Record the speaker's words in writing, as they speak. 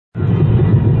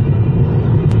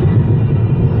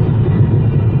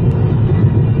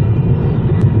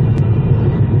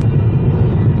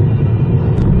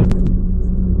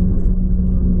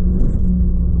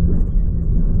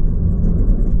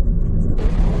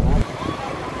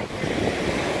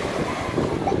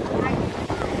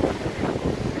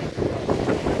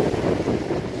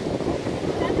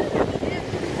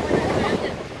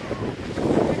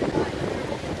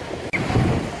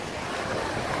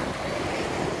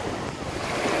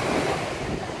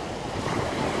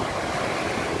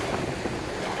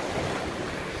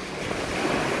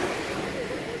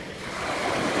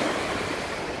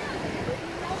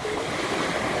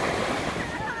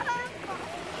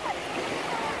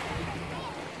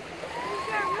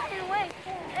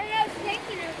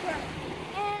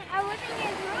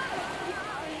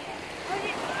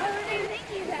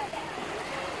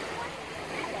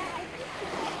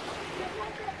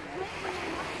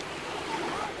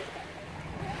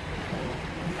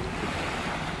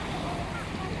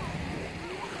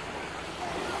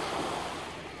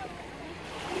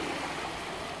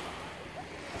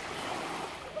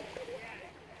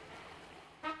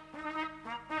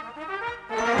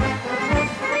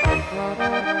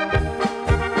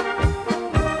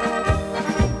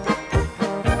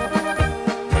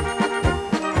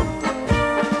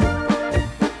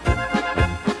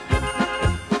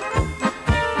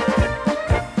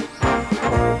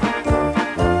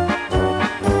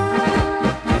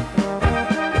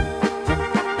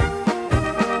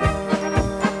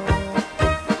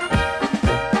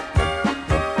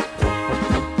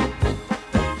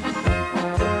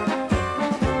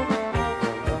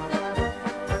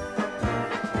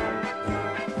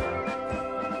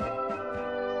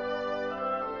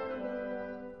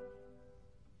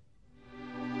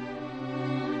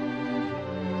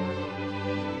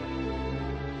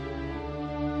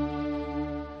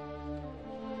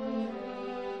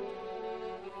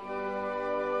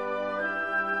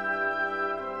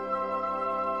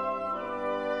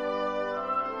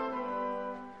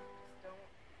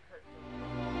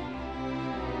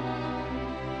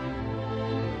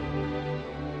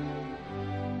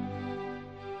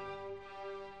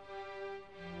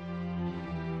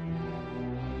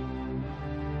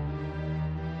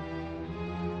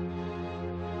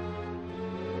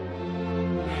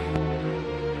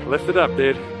Lift it up,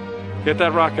 dude. Get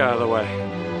that rock out of the way.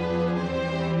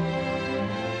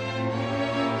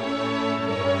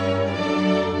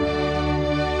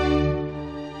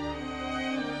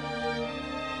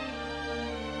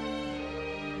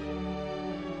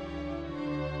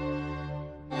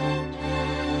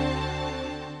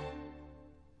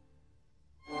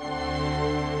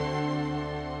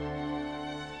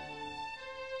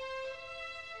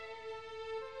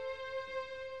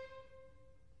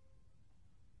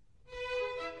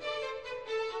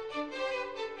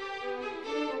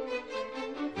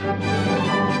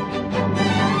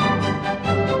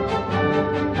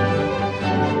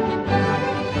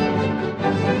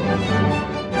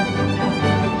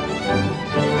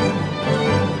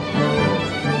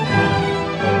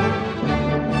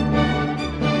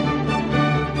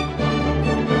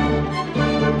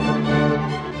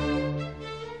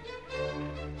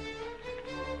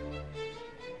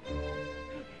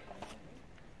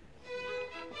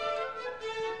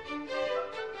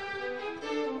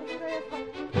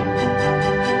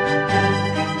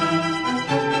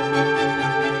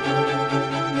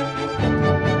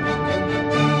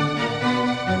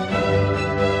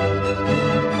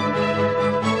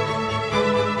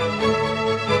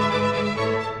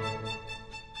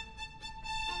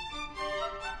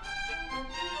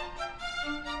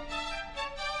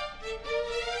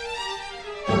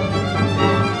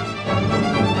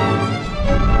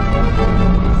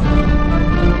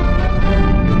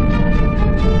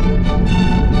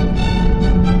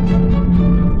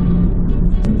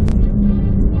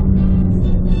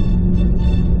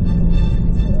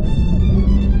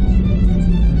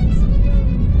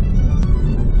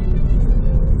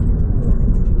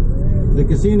 The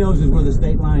casinos is where the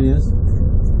state line is.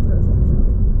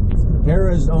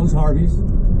 Harrah's owns Harvey's.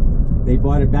 They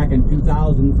bought it back in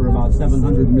 2000 for about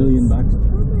 $700 million.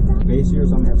 Base here,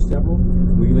 some have several.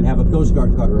 We even have a Coast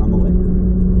Guard cutter on the lake.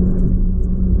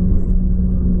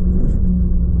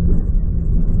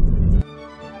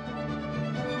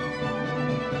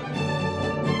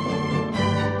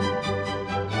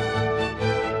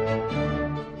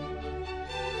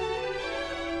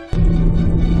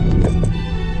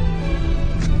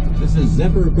 This is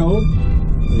Zephyr Cove.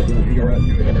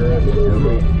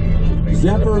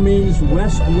 Zephyr means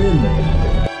west wind.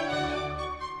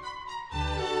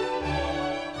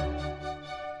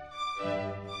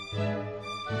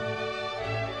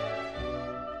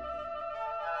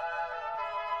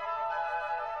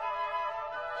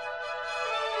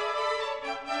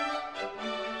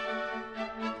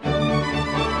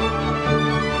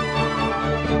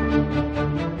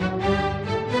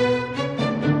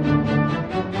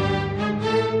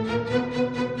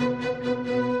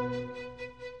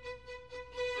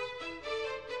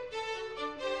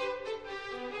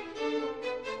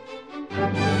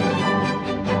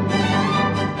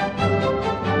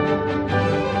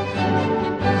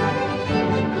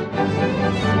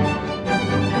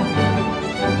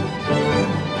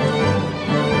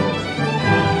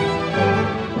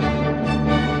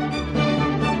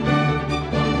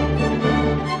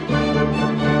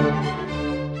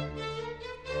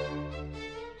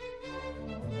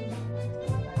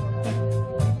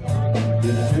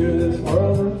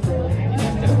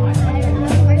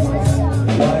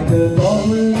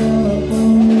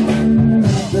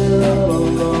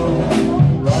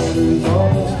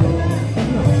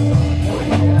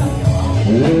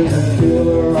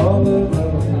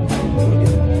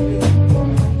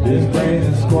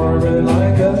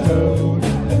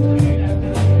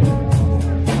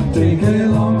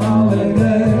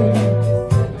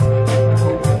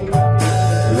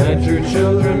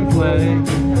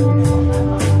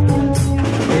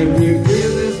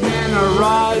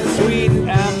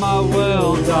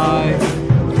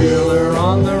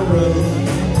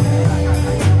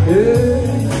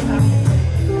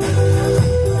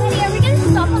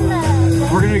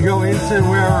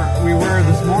 Where we were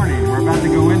this morning. We're about to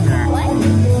go in there. What?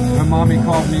 My mommy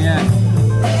called me in.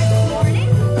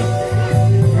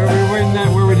 Where we were in that,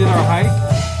 where we did our hike.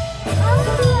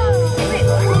 Wait,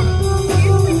 what?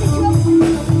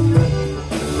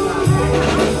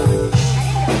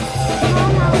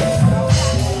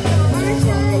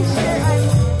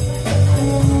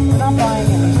 I'm not buying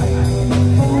anything.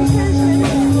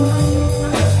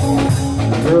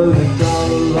 Girl, you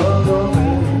gotta love your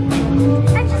man.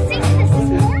 I just seen this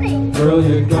morning. Girl,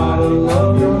 you gotta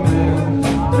love your man.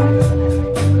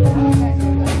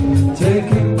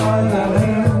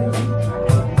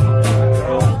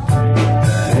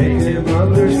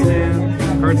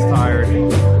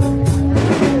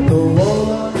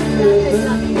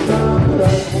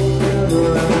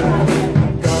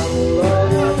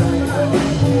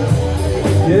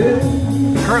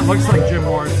 Kurt looks like Jim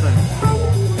Morrison.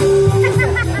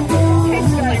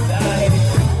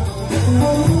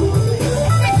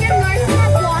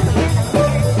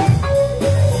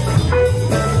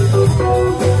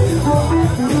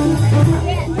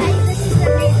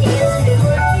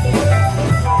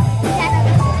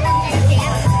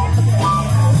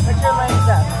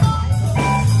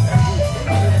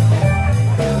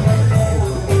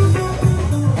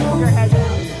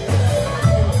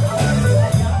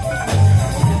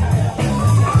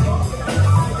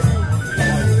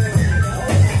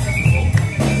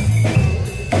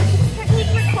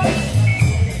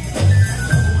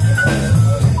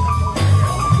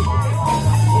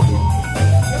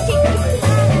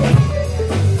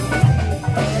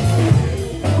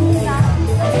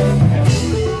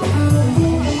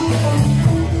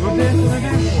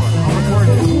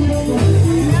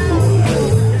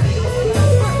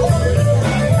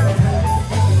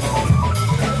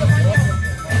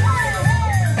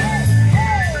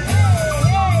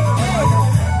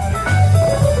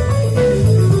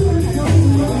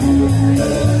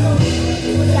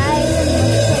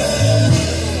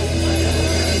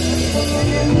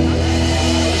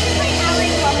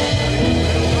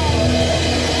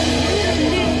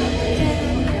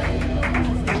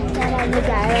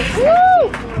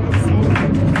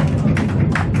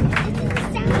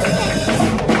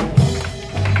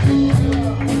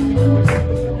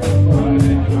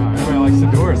 Everybody likes the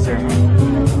Doors here.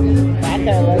 That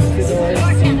guy likes the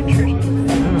Doors.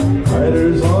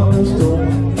 Riders on the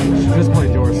storm. We should just play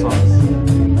Doors songs.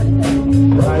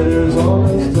 Riders on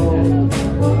the storm.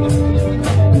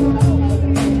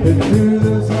 Into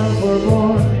the sun.